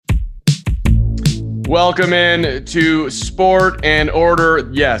Welcome in to Sport and Order.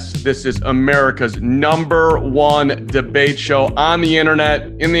 Yes, this is America's #1 debate show on the internet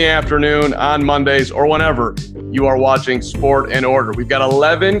in the afternoon, on Mondays, or whenever you are watching Sport and Order. We've got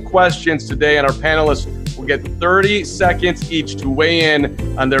 11 questions today, and our panelists will get 30 seconds each to weigh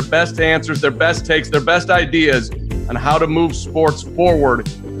in on their best answers, their best takes, their best ideas on how to move sports forward,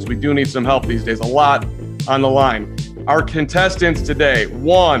 because we do need some help these days. A lot on the line. Our contestants today,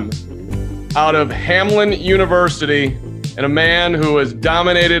 one out of Hamline University, and a man who has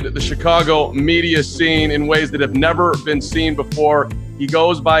dominated the Chicago media scene in ways that have never been seen before. He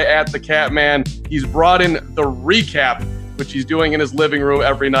goes by at the Catman. He's brought in the recap, which he's doing in his living room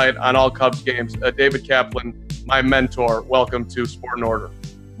every night on all Cubs games. David Kaplan, my mentor. Welcome to Sport and Order.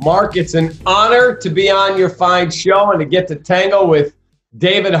 Mark, it's an honor to be on your fine show and to get to tango with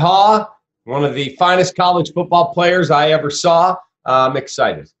David Haugh, one of the finest college football players I ever saw. I'm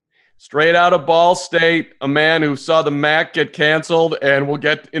excited. Straight out of Ball State, a man who saw the MAC get canceled, and we'll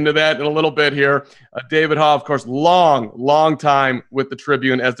get into that in a little bit here. David Haugh, of course, long time with the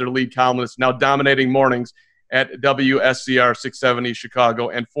Tribune as their lead columnist, now dominating mornings at WSCR 670 Chicago,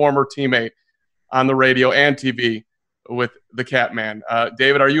 and former teammate on the radio and TV with the Catman.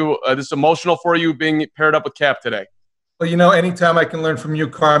 David, are you this emotional for you being paired up with Cap today? Well, you know, anytime I can learn from you,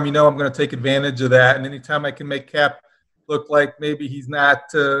 Carm, you know I'm going to take advantage of that, and anytime I can make Cap look like maybe he's not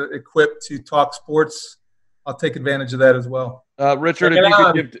equipped to talk sports, I'll take advantage of that as well. Richard, if you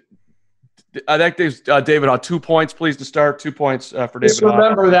could give I think there's David Haugh 2 points, please, to start. 2 points for David Haugh. Just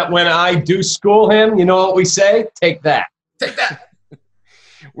remember that when I do school him, you know what we say? Take that. Take that.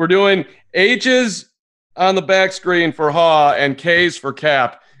 We're doing H's on the back screen for Haugh and K's for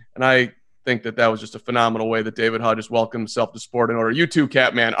Cap, and I think that was just a phenomenal way that David Haugh just welcomed himself to Sport and Order. You too,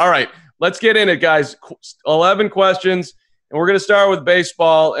 Catman. All right, let's get in it, guys. 11 questions. And we're going to start with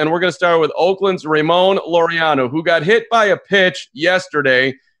baseball, and we're going to start with Oakland's Ramon Laureano, who got hit by a pitch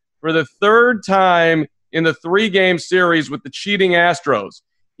yesterday for the third time in the 3-game series with the cheating Astros.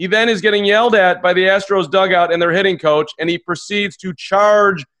 He then is getting yelled at by the Astros dugout and their hitting coach, and he proceeds to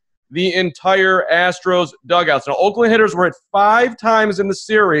charge the entire Astros dugout. So Oakland hitters were hit 5 times in the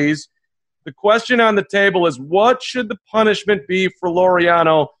series. The question on the table is, what should the punishment be for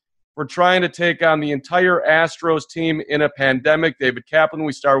Laureano for trying to take on the entire Astros team in a pandemic? David Kaplan,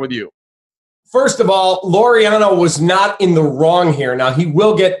 we start with you. First of all, Laureano was not in the wrong here. Now, he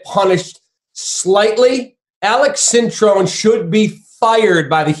will get punished slightly. Alex Cintron should be fired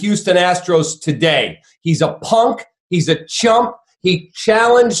by the Houston Astros today. He's a punk. He's a chump. He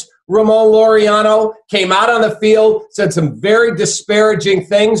challenged Ramon Laureano, came out on the field, said some very disparaging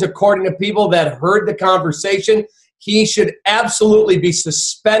things according to people that heard the conversation. He should absolutely be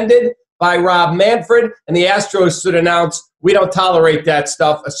suspended by Rob Manfred, and the Astros should announce, we don't tolerate that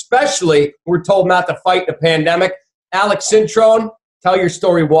stuff, especially we're told not to fight the pandemic. Alex Cintron, tell your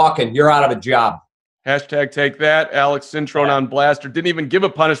story walking. You're out of a job. Hashtag take that. Alex Cintron on blaster. Didn't even give a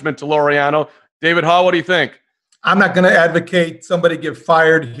punishment to Laureano. David Haugh, what do you think? I'm not going to advocate somebody get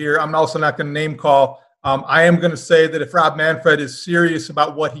fired here. I'm also not going to name call. I am going to say that if Rob Manfred is serious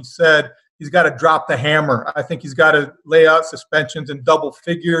about what he said, he's got to drop the hammer. I think he's got to lay out suspensions in double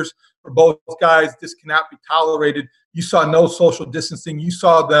figures for both guys. This cannot be tolerated. You saw no social distancing. You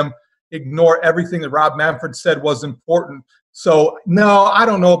saw them ignore everything that Rob Manfred said was important. So, no, I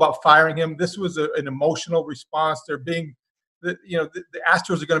don't know about firing him. This was an emotional response. The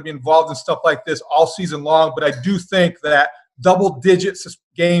Astros are going to be involved in stuff like this all season long, but I do think that double-digit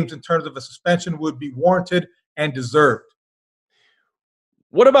games in terms of a suspension would be warranted and deserved.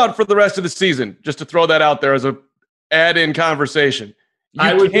 What about for the rest of the season? Just to throw that out there as a add-in conversation.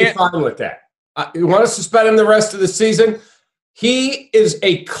 I would be fine with that. You want to suspend him the rest of the season? He is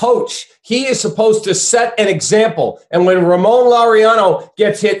a coach. He is supposed to set an example. And when Ramon Laureano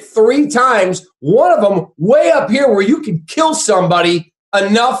gets hit 3 times, one of them way up here where you can kill somebody,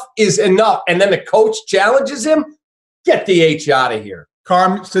 enough is enough. And then the coach challenges him, get the H out of here.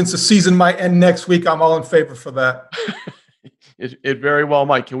 Carm, since the season might end next week, I'm all in favor for that. It very well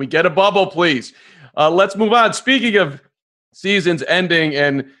might. Can we get a bubble, please? Let's move on. Speaking of seasons ending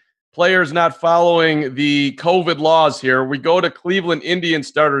and players not following the COVID laws here, we go to Cleveland Indians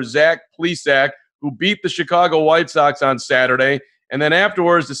starter Zach Plesac, who beat the Chicago White Sox on Saturday, and then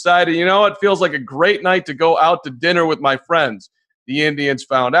afterwards decided, it feels like a great night to go out to dinner with my friends. The Indians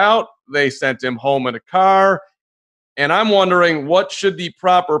found out. They sent him home in a car. And I'm wondering, what should the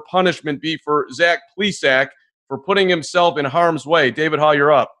proper punishment be for Zach Plesac for putting himself in harm's way? David Haugh,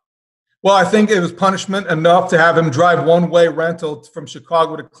 you're up. Well, I think it was punishment enough to have him drive one-way rental from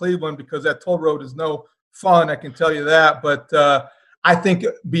Chicago to Cleveland, because that toll road is no fun, I can tell you that. But I think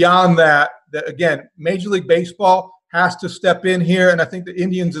beyond that, that, again, Major League Baseball has to step in here, and I think the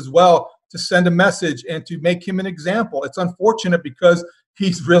Indians as well, to send a message and to make him an example. It's unfortunate because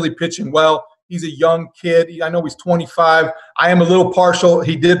he's really pitching well. He's a young kid. I know he's 25. I am a little partial.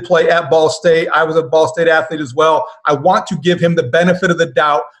 He did play at Ball State. I was a Ball State athlete as well. I want to give him the benefit of the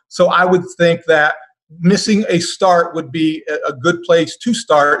doubt. So I would think that missing a start would be a good place to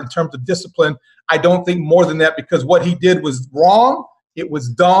start in terms of discipline. I don't think more than that, because what he did was wrong. It was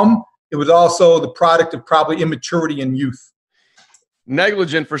dumb. It was also the product of probably immaturity and youth.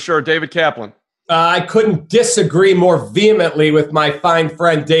 Negligent for sure. David Kaplan. I couldn't disagree more vehemently with my fine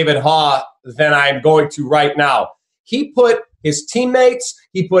friend David Haugh than I'm going to right now. He put his teammates,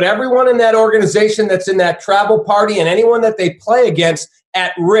 he put everyone in that organization that's in that travel party and anyone that they play against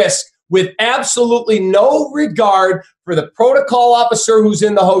at risk, with absolutely no regard for the protocol officer who's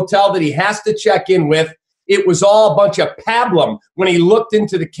in the hotel that he has to check in with. It was all a bunch of pablum when he looked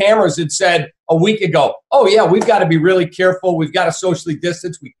into the cameras and said a week ago, oh, yeah, we've got to be really careful. We've got to socially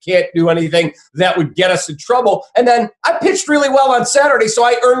distance. We can't do anything that would get us in trouble. And then I pitched really well on Saturday, so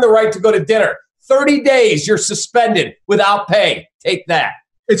I earned the right to go to dinner. 30 days, you're suspended without pay. Take that.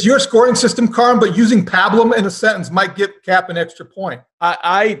 It's your scoring system, Carm, but using pablum in a sentence might give Cap an extra point.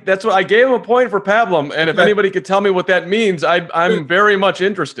 That's what I gave him a point for pablum, and if anybody could tell me what that means, I'm very much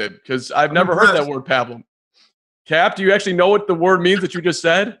interested, because I've never heard that word pablum. Cap, do you actually know what the word means that you just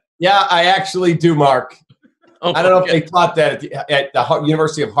said? Yeah, I actually do, Mark. Oh, I don't know if they taught that at the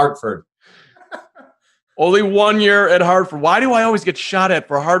University of Hartford. Only 1 year at Hartford. Why do I always get shot at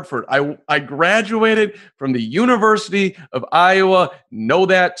for Hartford? I graduated from the University of Iowa. Know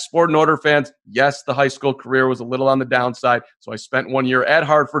that, Sport and Order fans. Yes, the high school career was a little on the downside, so I spent 1 year at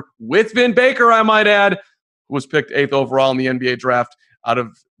Hartford with Vin Baker, I might add, who was picked 8th overall in the NBA draft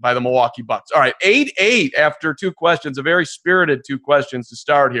by the Milwaukee Bucks. All right, 8-8 after two questions, a very spirited two questions to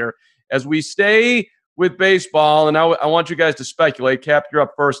start here. As we stay with baseball, and I want you guys to speculate. Cap, you're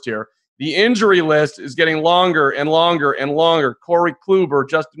up first here. The injury list is getting longer and longer and longer. Corey Kluber,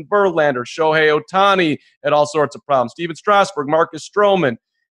 Justin Verlander, Shohei Ohtani had all sorts of problems. Steven Strasburg, Marcus Stroman,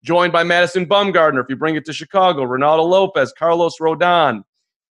 joined by Madison Bumgarner, if you bring it to Chicago, Ronaldo Lopez, Carlos Rodon.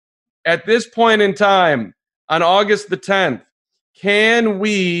 At this point in time, on August the 10th, can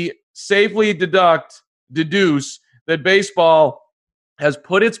we safely deduce that baseball has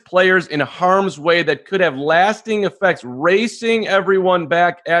put its players in harm's way that could have lasting effects, racing everyone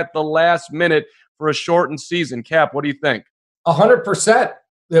back at the last minute for a shortened season? Cap, what do you think? 100%.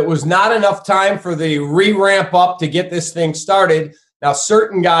 It was not enough time for the re-ramp up to get this thing started. Now,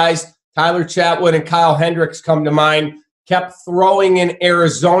 certain guys, Tyler Chatwood and Kyle Hendricks come to mind, kept throwing in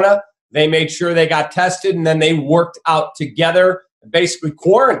Arizona. They made sure they got tested, and then they worked out together, basically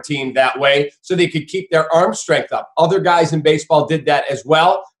quarantined that way so they could keep their arm strength up. Other guys in baseball did that as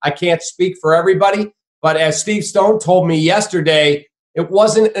well. I can't speak for everybody, but as Steve Stone told me yesterday, it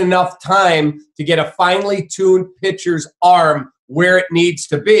wasn't enough time to get a finely tuned pitcher's arm where it needs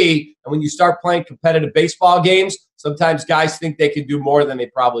to be. And when you start playing competitive baseball games, sometimes guys think they can do more than they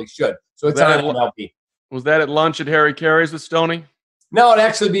probably should. So it's on MLB. Was that at lunch at Harry Carey's with Stoney? No, it'd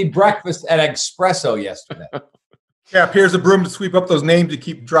actually be breakfast at Espresso yesterday. Yeah, here's a broom to sweep up those names you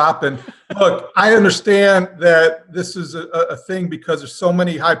keep dropping. Look, I understand that this is a thing because there's so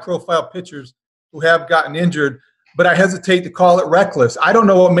many high-profile pitchers who have gotten injured, but I hesitate to call it reckless. I don't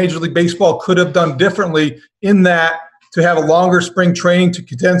know what Major League Baseball could have done differently in that to have a longer spring training, to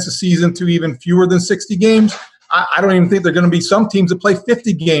condense the season to even fewer than 60 games. I don't even think there are going to be some teams that play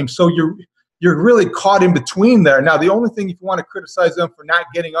 50 games, so you're really caught in between there. Now, the only thing, if you want to criticize them for not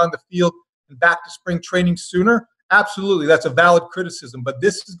getting on the field and back to spring training sooner, absolutely, that's a valid criticism. But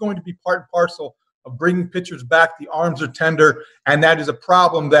this is going to be part and parcel of bringing pitchers back. The arms are tender, and that is a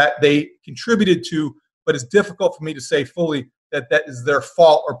problem that they contributed to, but it's difficult for me to say fully that that is their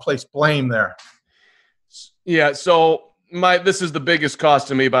fault or place blame there. Yeah, so this is the biggest cost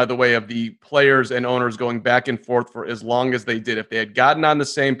to me, by the way, of the players and owners going back and forth for as long as they did. If they had gotten on the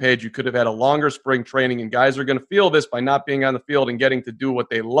same page, you could have had a longer spring training, and guys are going to feel this by not being on the field and getting to do what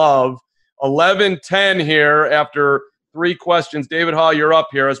they love. 11-10 here after three questions. David Haugh, you're up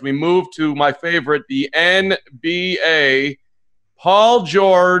here as we move to my favorite, the NBA. Paul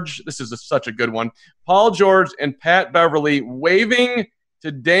George, this is such a good one. Paul George and Pat Beverly waving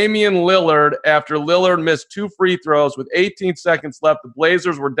to Damian Lillard after Lillard missed two free throws with 18 seconds left. The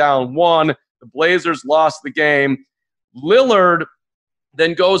Blazers were down one. The Blazers lost the game. Lillard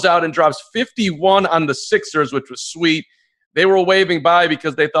then goes out and drops 51 on the Sixers, which was sweet. They were waving by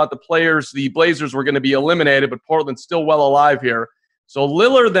because they thought the Blazers were going to be eliminated, but Portland's still well alive here. So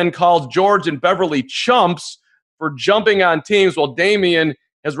Lillard then calls George and Beverly chumps for jumping on teams while Damian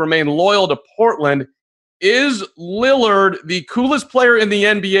has remained loyal to Portland. Is Lillard the coolest player in the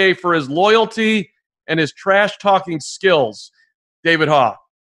NBA for his loyalty and his trash-talking skills? David Haugh.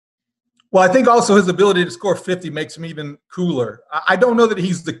 Well, I think also his ability to score 50 makes him even cooler. I don't know that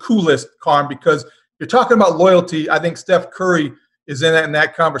he's the coolest, Carm, because you're talking about loyalty. I think Steph Curry is in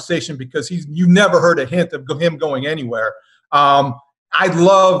that conversation because you never heard a hint of him going anywhere. I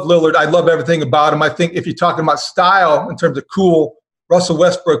love Lillard. I love everything about him. I think if you're talking about style in terms of cool, Russell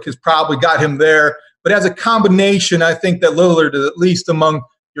Westbrook has probably got him there. But as a combination, I think that Lillard is at least among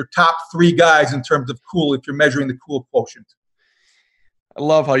your top 3 guys in terms of cool if you're measuring the cool quotient. I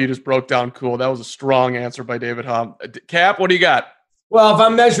love how you just broke down cool. That was a strong answer by David Haugh. Cap, what do you got? Well, if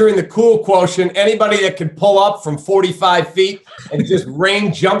I'm measuring the cool quotient, anybody that can pull up from 45 feet and just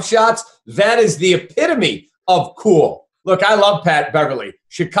rain jump shots, that is the epitome of cool. Look, I love Pat Beverly.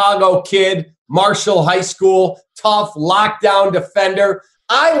 Chicago kid, Marshall High School, tough, lockdown defender.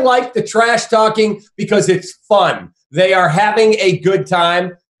 I like the trash talking because it's fun. They are having a good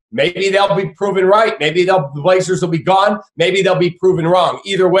time. Maybe they'll be proven right. Maybe the Blazers will be gone. Maybe they'll be proven wrong.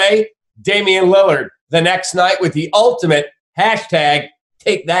 Either way, Damian Lillard the next night with the ultimate hashtag,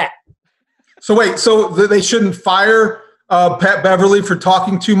 take that. So wait, so they shouldn't fire Pat Beverly for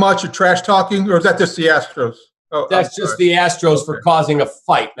talking too much or trash talking, or is that just the Astros? Oh, that's just the Astros for causing a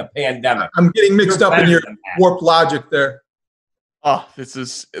fight in a pandemic. I'm getting mixed up in your warped logic there. Oh,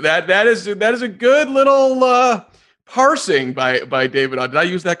 that is a good little parsing by David. Did I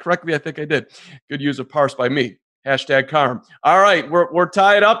use that correctly? I think I did. Good use of parse by me. Hashtag Carm. All right, we're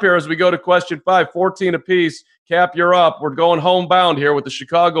tied up here as we go to question 5, 14 apiece. Cap, you're up. We're going homebound here with the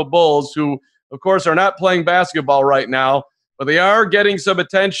Chicago Bulls, who, of course, are not playing basketball right now, but they are getting some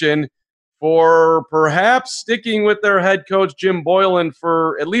attention for perhaps sticking with their head coach, Jim Boylan,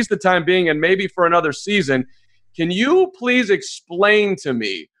 for at least the time being and maybe for another season. Can you please explain to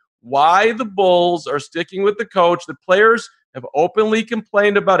me why the Bulls are sticking with the coach the players have openly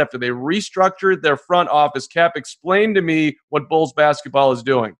complained about after they restructured their front office? Cap, explain to me what Bulls basketball is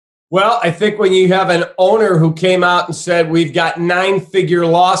doing. Well, I think when you have an owner who came out and said we've got 9-figure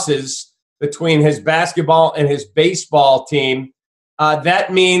losses between his basketball and his baseball team,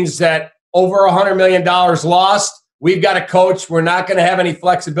 that means that over $100 million lost. We've got a coach. We're not going to have any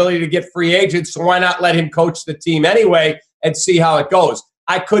flexibility to get free agents, so why not let him coach the team anyway and see how it goes?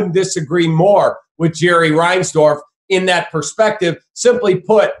 I couldn't disagree more with Jerry Reinsdorf in that perspective. Simply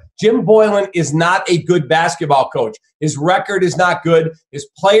put, Jim Boylan is not a good basketball coach. His record is not good. His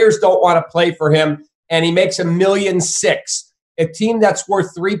players don't want to play for him, and he makes $1.6 million. A team that's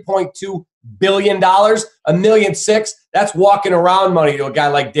worth $3.2 billion, $1.6 million, that's walking around money to a guy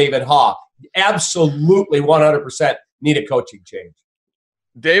like David Haugh. Absolutely 100% need a coaching change.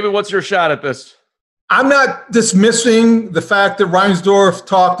 David, what's your shot at this? I'm not dismissing the fact that Reinsdorf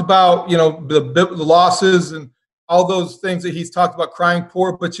talked about, the losses and all those things that he's talked about crying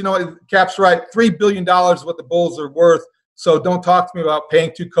poor. But, Cap's right. $3 billion is what the Bulls are worth. So don't talk to me about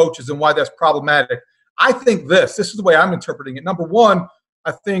paying 2 coaches and why that's problematic. I think this is the way I'm interpreting it. Number one,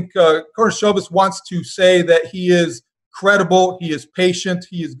 I think Kornishovas wants to say that he is credible, he is patient,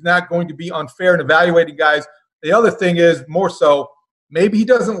 he is not going to be unfair in evaluating guys. The other thing is, more so, maybe he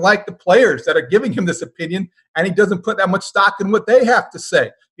doesn't like the players that are giving him this opinion, and he doesn't put that much stock in what they have to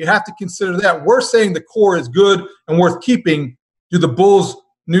say. You have to consider that. We're saying the core is good and worth keeping. Do the Bulls'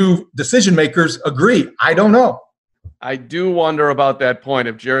 new decision makers agree? I don't know. I do wonder about that point.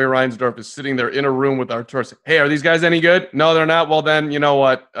 If Jerry Reinsdorf is sitting there in a room with our tourists, hey, are these guys any good? No, they're not. Well, then, you know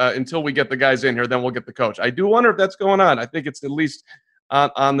what? Until we get the guys in here, then we'll get the coach. I do wonder if that's going on. I think it's at least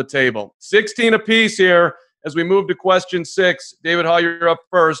on the table. 16 apiece here as we move to question 6. David Haugh, you're up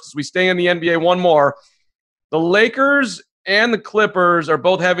first. As we stay in the NBA, one more. The Lakers and the Clippers are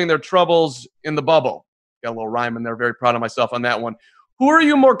both having their troubles in the bubble. Got a little rhyme in there. Very proud of myself on that one. Who are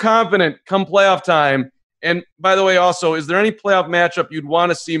you more confident come playoff time? And by the way, also, is there any playoff matchup you'd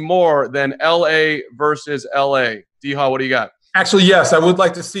want to see more than L.A. versus L.A.? D-Haw, what do you got? Actually, yes, I would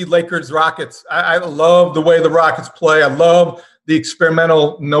like to see Lakers-Rockets. I love the way the Rockets play. I love the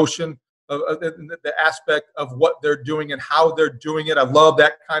experimental notion of the aspect of what they're doing and how they're doing it. I love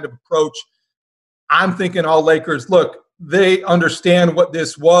that kind of approach. I'm thinking all Lakers. Look, they understand what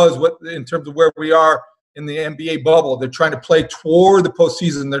this was, what in terms of where we are in the NBA bubble. They're trying to play toward the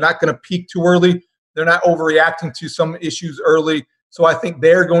postseason. They're not going to peak too early. They're not overreacting to some issues early. So I think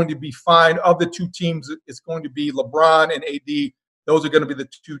they're going to be fine. Of the 2 teams, it's going to be LeBron and AD. Those are going to be the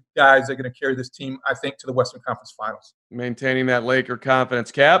 2 guys that are going to carry this team, I think, to the Western Conference Finals. Maintaining that Laker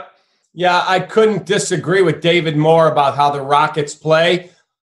confidence. Cap? Yeah, I couldn't disagree with David more about how the Rockets play.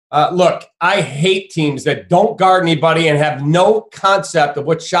 Look, I hate teams that don't guard anybody and have no concept of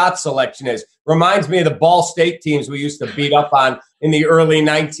what shot selection is. Reminds me of the Ball State teams we used to beat up on in the early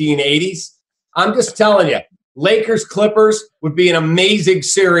 1980s. I'm just telling you, Lakers-Clippers would be an amazing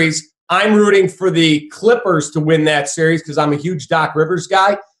series. I'm rooting for the Clippers to win that series because I'm a huge Doc Rivers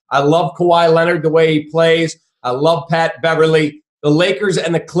guy. I love Kawhi Leonard, the way he plays. I love Pat Beverly. The Lakers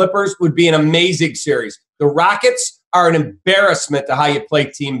and the Clippers would be an amazing series. The Rockets are an embarrassment to how you play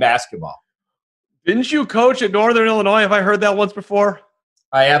team basketball. Didn't you coach at Northern Illinois? Have I heard that once before?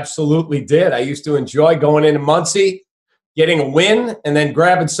 I absolutely did. I used to enjoy going into Muncie, getting a win, and then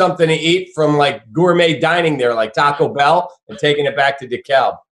grabbing something to eat from like gourmet dining there, like Taco Bell, and taking it back to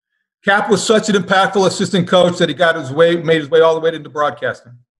DeKalb. Cap was such an impactful assistant coach that he made his way all the way into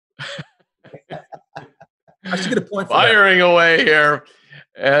broadcasting. I should get a point for Firing that. away here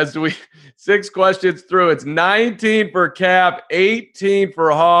as we 6 questions through. It's 19 for Cap, 18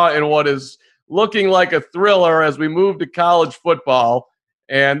 for Haugh, and what is looking like a thriller as we move to college football.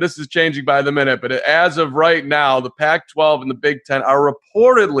 And this is changing by the minute, but as of right now, the Pac-12 and the Big Ten are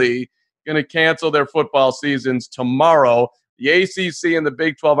reportedly going to cancel their football seasons tomorrow. The ACC and the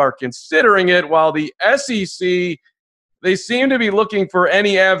Big 12 are considering it, while the SEC, they seem to be looking for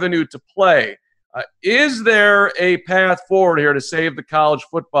any avenue to play. Is there a path forward here to save the college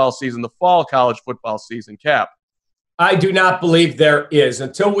football season, the fall college football season, Cap? I do not believe there is.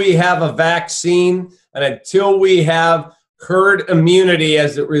 Until we have a vaccine and until we have herd immunity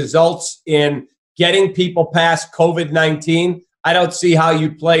as it results in getting people past COVID-19, I don't see how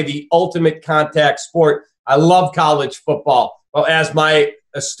you play the ultimate contact sport. I love college football. Well, as my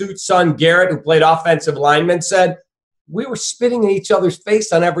astute son Garrett, who played offensive lineman, said, we were spitting in each other's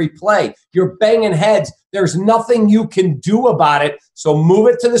face on every play. You're banging heads. There's nothing you can do about it. So move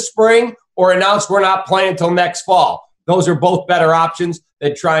it to the spring or announce we're not playing until next fall. Those are both better options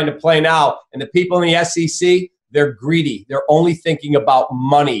than trying to play now. And the people in the SEC, they're greedy. They're only thinking about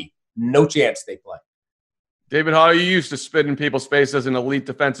money. No chance they play. David Haugh, you used to spit in people's face as an elite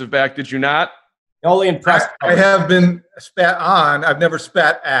defensive back. Did you not? Only impressed. I have been spat on. I've never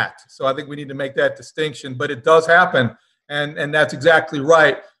spat at. So I think we need to make that distinction. But it does happen, and that's exactly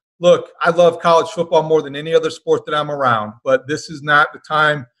right. Look, I love college football more than any other sport that I'm around, but this is not the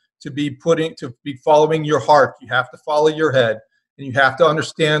time to be following your heart. You have to follow your head, and you have to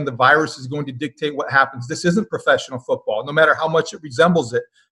understand the virus is going to dictate what happens. This isn't professional football, no matter how much it resembles it.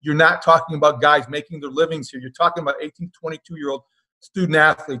 You're not talking about guys making their livings here. You're talking about 18 to 22-year-old student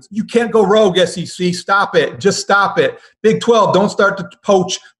athletes. You can't go rogue, SEC. Stop it. Just stop it. Big 12, don't start to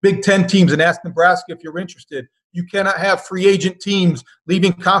poach Big 10 teams and ask Nebraska if you're interested. You cannot have free agent teams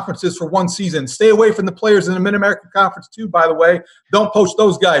leaving conferences for one season. Stay away from the players in the Mid-American Conference too, by the way. Don't poach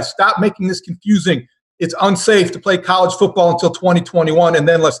those guys. Stop making this confusing. It's unsafe to play college football until 2021, and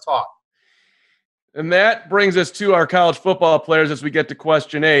then let's talk. And that brings us to our college football players as we get to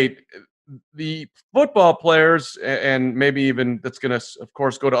question 8. The football players, and maybe even that's going to, of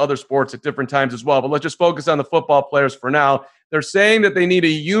course, go to other sports at different times as well, but let's just focus on the football players for now. They're saying that they need a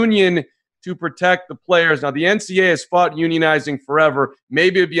union to protect the players. Now, the NCAA has fought unionizing forever.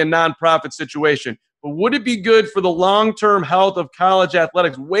 Maybe it'd be a nonprofit situation, but would it be good for the long-term health of college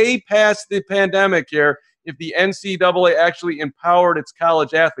athletics way past the pandemic here if the NCAA actually empowered its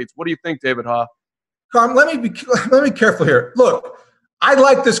college athletes? What do you think, David Haugh? Carm, let me be careful here. Look, I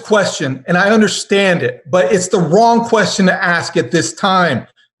like this question, and I understand it, but it's the wrong question to ask at this time.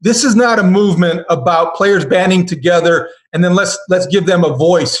 This is not a movement about players banding together and then let's give them a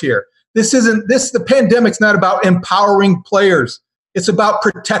voice here. The pandemic's not about empowering players. It's about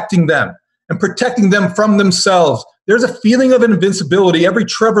protecting them and protecting them from themselves. There's a feeling of invincibility. Every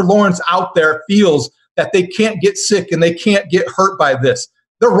Trevor Lawrence out there feels that they can't get sick and they can't get hurt by this.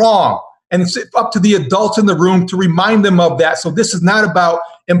 They're wrong. And it's up to the adults in the room to remind them of that. So this is not about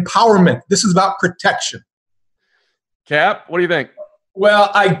empowerment. This is about protection. Cap, what do you think? Well,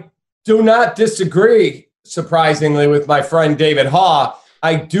 I do not disagree, surprisingly, with my friend David Haugh.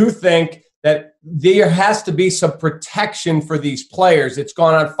 I do think that there has to be some protection for these players. It's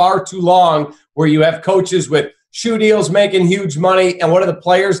gone on far too long where you have coaches with shoe deals making huge money. And what do the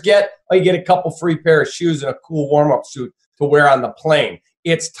players get? Oh, you get a couple free pair of shoes and a cool warm-up suit to wear on the plane.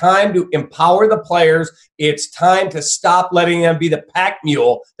 It's time to empower the players. It's time to stop letting them be the pack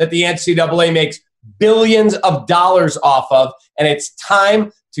mule that the NCAA makes billions of dollars off of. And it's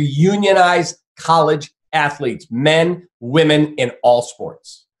time to unionize college athletes, men, women, in all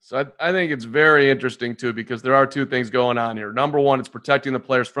sports. So I think it's very interesting, too, because there are two things going on here. Number one, it's protecting the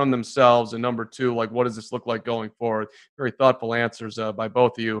players from themselves. And number two, like, what does this look like going forward? Very thoughtful answers by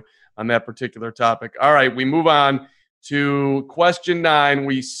both of you on that particular topic. All right, we move on to question 9.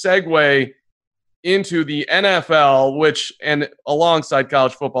 We segue into the NFL, and alongside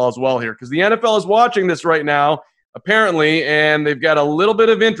college football as well here, because the NFL is watching this right now, apparently, and they've got a little bit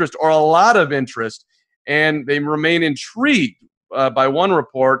of interest or a lot of interest, and they remain intrigued by one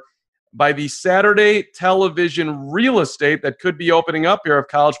report by the Saturday television real estate that could be opening up here if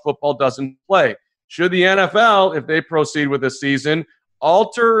college football doesn't play. Should the NFL, if they proceed with this season,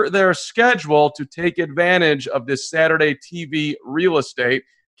 alter their schedule to take advantage of this Saturday TV real estate?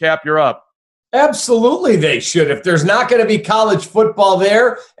 Cap, you're up. Absolutely, they should. If there's not going to be college football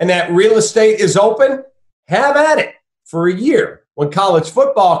there and that real estate is open, have at it for a year. When college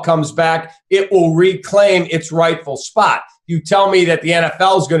football comes back, it will reclaim its rightful spot. You tell me that the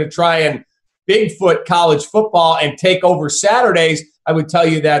NFL is going to try and Bigfoot college football and take over Saturdays, I would tell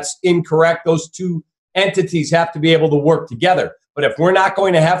you that's incorrect. Those two entities have to be able to work together. But if we're not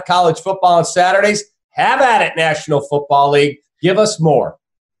going to have college football on Saturdays, have at it, National Football League. Give us more.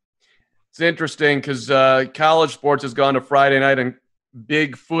 It's interesting because college sports has gone to Friday night and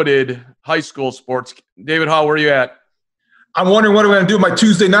big-footed high school sports. David Haugh, where are you at? I'm wondering what I'm going to do my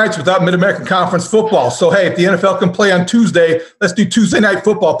Tuesday nights without Mid-American Conference football. So, hey, if the NFL can play on Tuesday, let's do Tuesday night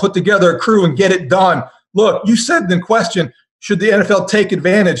football, put together a crew and get it done. Look, you said in question, should the NFL take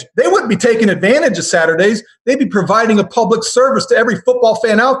advantage? They wouldn't be taking advantage of Saturdays. They'd be providing a public service to every football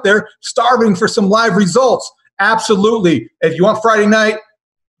fan out there starving for some live results. Absolutely. If you want Friday night,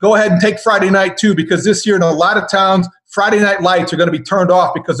 go ahead and take Friday night too, because this year in a lot of towns, Friday night lights are going to be turned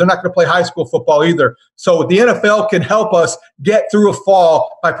off because they're not going to play high school football either. So the NFL can help us get through a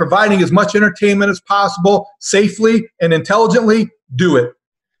fall by providing as much entertainment as possible, safely and intelligently. Do it.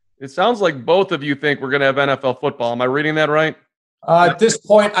 It sounds like both of you think we're going to have NFL football. Am I reading that right? At this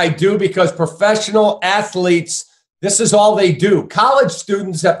point, I do, because professional athletes, this is all they do. College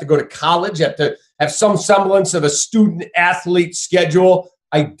students have to go to college, have to have some semblance of a student-athlete schedule.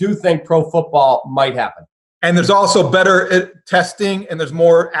 I do think pro football might happen. And there's also better testing, and there's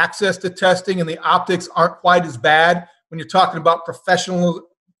more access to testing, and the optics aren't quite as bad when you're talking about professional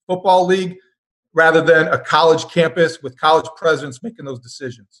football league rather than a college campus with college presidents making those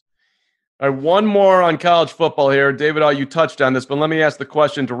decisions. All right, one more on college football here. David, you touched on this, but let me ask the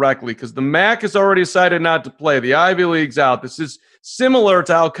question directly, because the MAC has already decided not to play. The Ivy League's out. This is similar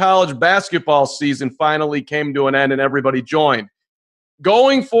to how college basketball season finally came to an end and everybody joined.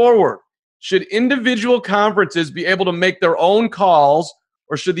 Going forward, should individual conferences be able to make their own calls,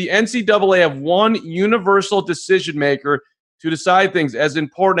 or should the NCAA have one universal decision maker to decide things as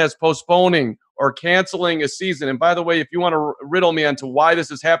important as postponing or canceling a season? And by the way, if you want to riddle me onto why this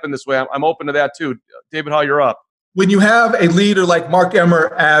has happened this way, I'm open to that too. David Haugh, you're up. When you have a leader like Mark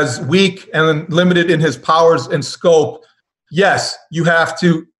Emmert as weak and limited in his powers and scope, yes, you have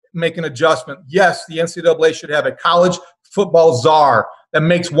to make an adjustment. Yes, the NCAA should have a college football czar that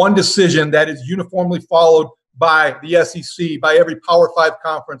makes one decision that is uniformly followed by the SEC, by every Power 5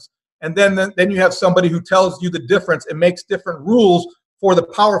 conference. And then you have somebody who tells you the difference and makes different rules for the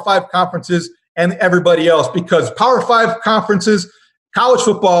Power 5 conferences and everybody else. Because Power 5 conferences, college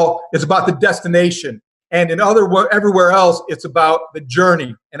football is about the destination. And everywhere else, it's about the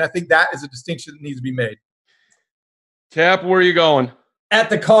journey. And I think that is a distinction that needs to be made. Cap, where are you going? At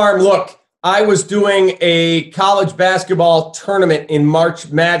the Carm, look, I was doing a college basketball tournament in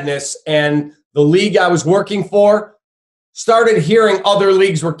March Madness, and the league I was working for started hearing other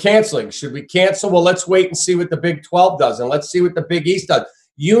leagues were canceling. Should we cancel? Well, let's wait and see what the Big 12 does, and let's see what the Big East does.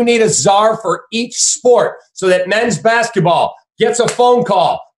 You need a czar for each sport so that men's basketball gets a phone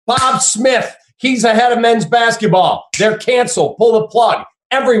call. Bob Smith, he's ahead of men's basketball. They're canceled. Pull the plug.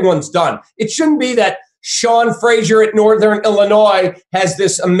 Everyone's done. It shouldn't be that Sean Frazier at Northern Illinois has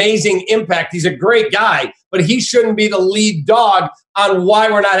this amazing impact. He's a great guy, but he shouldn't be the lead dog on why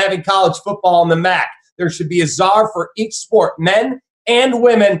we're not having college football in the MAC. There should be a czar for each sport, men and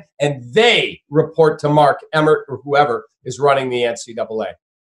women, and they report to Mark Emmert or whoever is running the NCAA.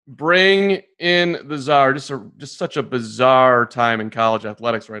 Bring in the czar. Just such a bizarre time in college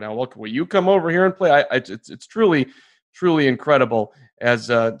athletics right now. Look, will you come over here and play? It's truly incredible.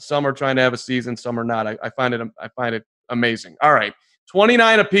 As some are trying to have a season, some are not. I find it amazing. All right,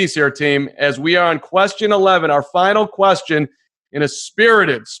 29 apiece here, team. As we are on question 11, our final question in a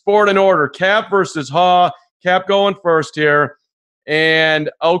spirited sport and order. Cap versus Haugh. Cap going first here. And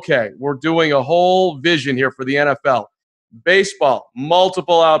okay, we're doing a whole vision here for the NFL. Baseball,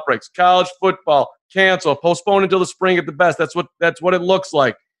 multiple outbreaks. College football, cancel, postpone until the spring at the best. That's what it looks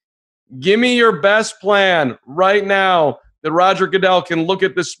like. Give me your best plan right now that Roger Goodell can look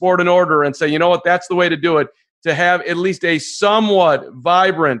at this sport in order and say, you know what, that's the way to do it, to have at least a somewhat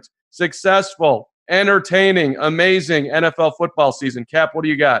vibrant, successful entertaining, amazing NFL football season. Cap, what do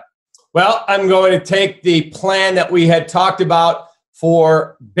you got? Well, I'm going to take the plan that we had talked about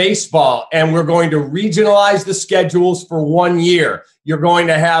for baseball, and we're going to regionalize the schedules for 1 year. You're going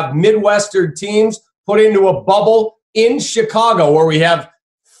to have Midwestern teams put into a bubble in Chicago where we have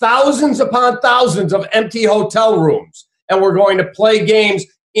thousands upon thousands of empty hotel rooms, and we're going to play games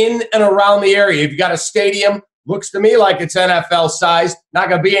in and around the area. You've got a stadium, looks to me like it's NFL sized, not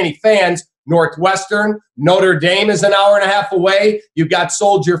going to be any fans. Northwestern, Notre Dame is an hour and a half away. You've got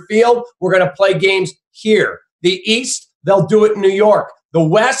Soldier Field. We're going to play games here. The East, they'll do it in New York. The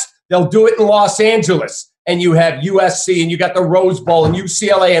West, they'll do it in Los Angeles. And you have USC, and you got the Rose Bowl and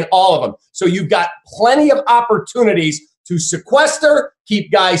UCLA and all of them. So you've got plenty of opportunities to sequester,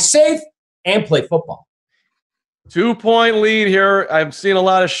 keep guys safe, and play football. 2-point lead here. I've seen a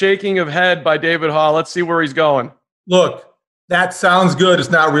lot of shaking of head by David Haugh. Let's see where he's going. Look, that sounds good. It's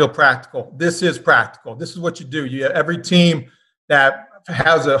not real practical. This is practical. This is what you do. You have every team that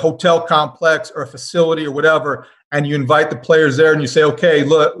has a hotel complex or a facility or whatever, and you invite the players there and you say, okay,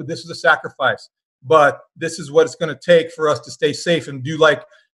 look, this is a sacrifice, but this is what it's going to take for us to stay safe and do like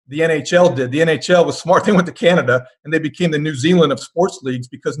the NHL did. The NHL was smart. They went to Canada and they became the New Zealand of sports leagues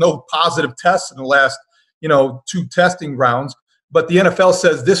because no positive tests in the last, 2 testing rounds. But the NFL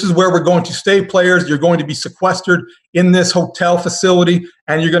says this is where we're going to stay, players. You're going to be sequestered in this hotel facility,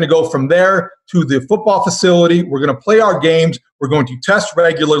 and you're going to go from there to the football facility. We're going to play our games. We're going to test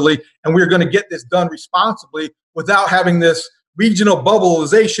regularly, and we're going to get this done responsibly without having this regional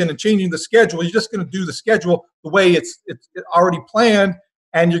bubbleization and changing the schedule. You're just going to do the schedule the way it's already planned,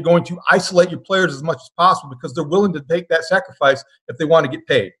 and you're going to isolate your players as much as possible because they're willing to take that sacrifice if they want to get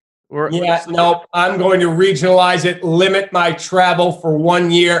paid. I'm going to regionalize it, limit my travel for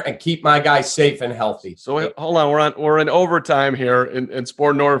 1 year, and keep my guys safe and healthy. So hold on, we're in overtime here in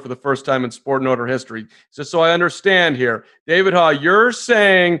Sport and Order for the first time in Sport and Order history. So I understand here, David Haugh, you're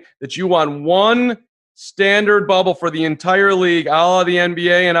saying that you want one standard bubble for the entire league, all of the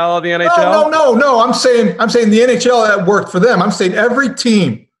NBA and all of the NHL? No. I'm saying the NHL, that worked for them. I'm saying every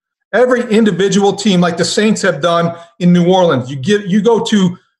team, every individual team, like the Saints have done in New Orleans. You go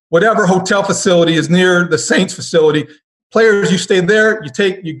to whatever hotel facility is near the Saints facility, players, you stay there,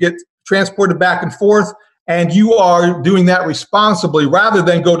 you get transported back and forth, and you are doing that responsibly rather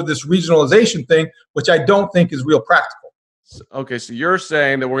than go to this regionalization thing, which I don't think is real practical. Okay, so you're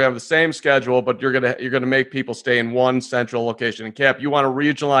saying that we're going to have the same schedule, but you're going to make people stay in one central location. And Cap, you want to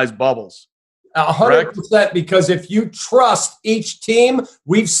regionalize bubbles. 100%, because if you trust each team,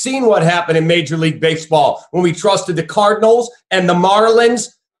 we've seen what happened in Major League Baseball when we trusted the Cardinals and the Marlins.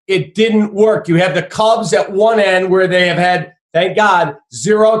 It didn't work. You have the Cubs at one end where they have had, thank God,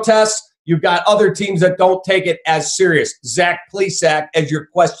 0 tests. You've got other teams that don't take it as serious. Zach Plesac, as your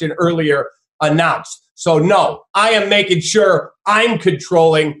question earlier announced. So, no, I am making sure I'm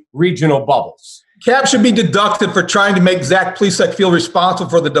controlling regional bubbles. Cap should be deducted for trying to make Zach Plesac feel responsible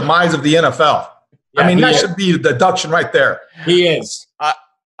for the demise of the NFL. Yeah, that should be a deduction right there. He is.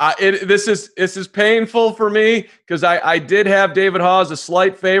 This is painful for me because I did have David Haugh as a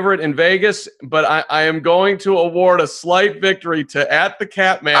slight favorite in Vegas, but I am going to award a slight victory to at the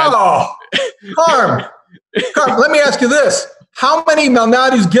Kapman. Oh, Carm, let me ask you this. How many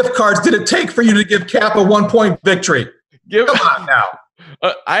Malnati's gift cards did it take for you to give Cap a 1-point victory? Come on now.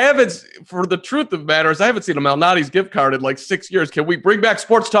 I haven't, for the truth of matters, I haven't seen a Malnati's gift card in like 6 years. Can we bring back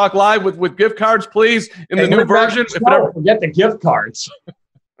Sports Talk Live with gift cards, please, in the new version? Forget the gift cards.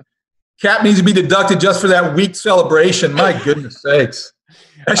 Cap needs to be deducted just for that week celebration. My goodness sakes.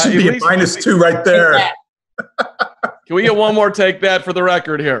 That should be a -2 right there. Can we get one more take that for the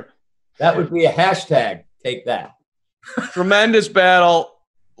record here? That would be a hashtag, take that. Tremendous battle.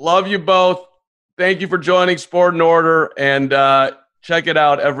 Love you both. Thank you for joining Sport and Order. And check it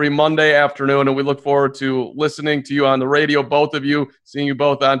out every Monday afternoon. And we look forward to listening to you on the radio, both of you, seeing you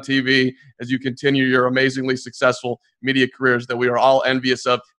both on TV as you continue your amazingly successful media careers that we are all envious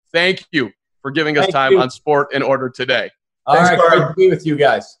of. Thank you for giving us time on Sport and Order today. All right, great to be with you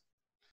guys.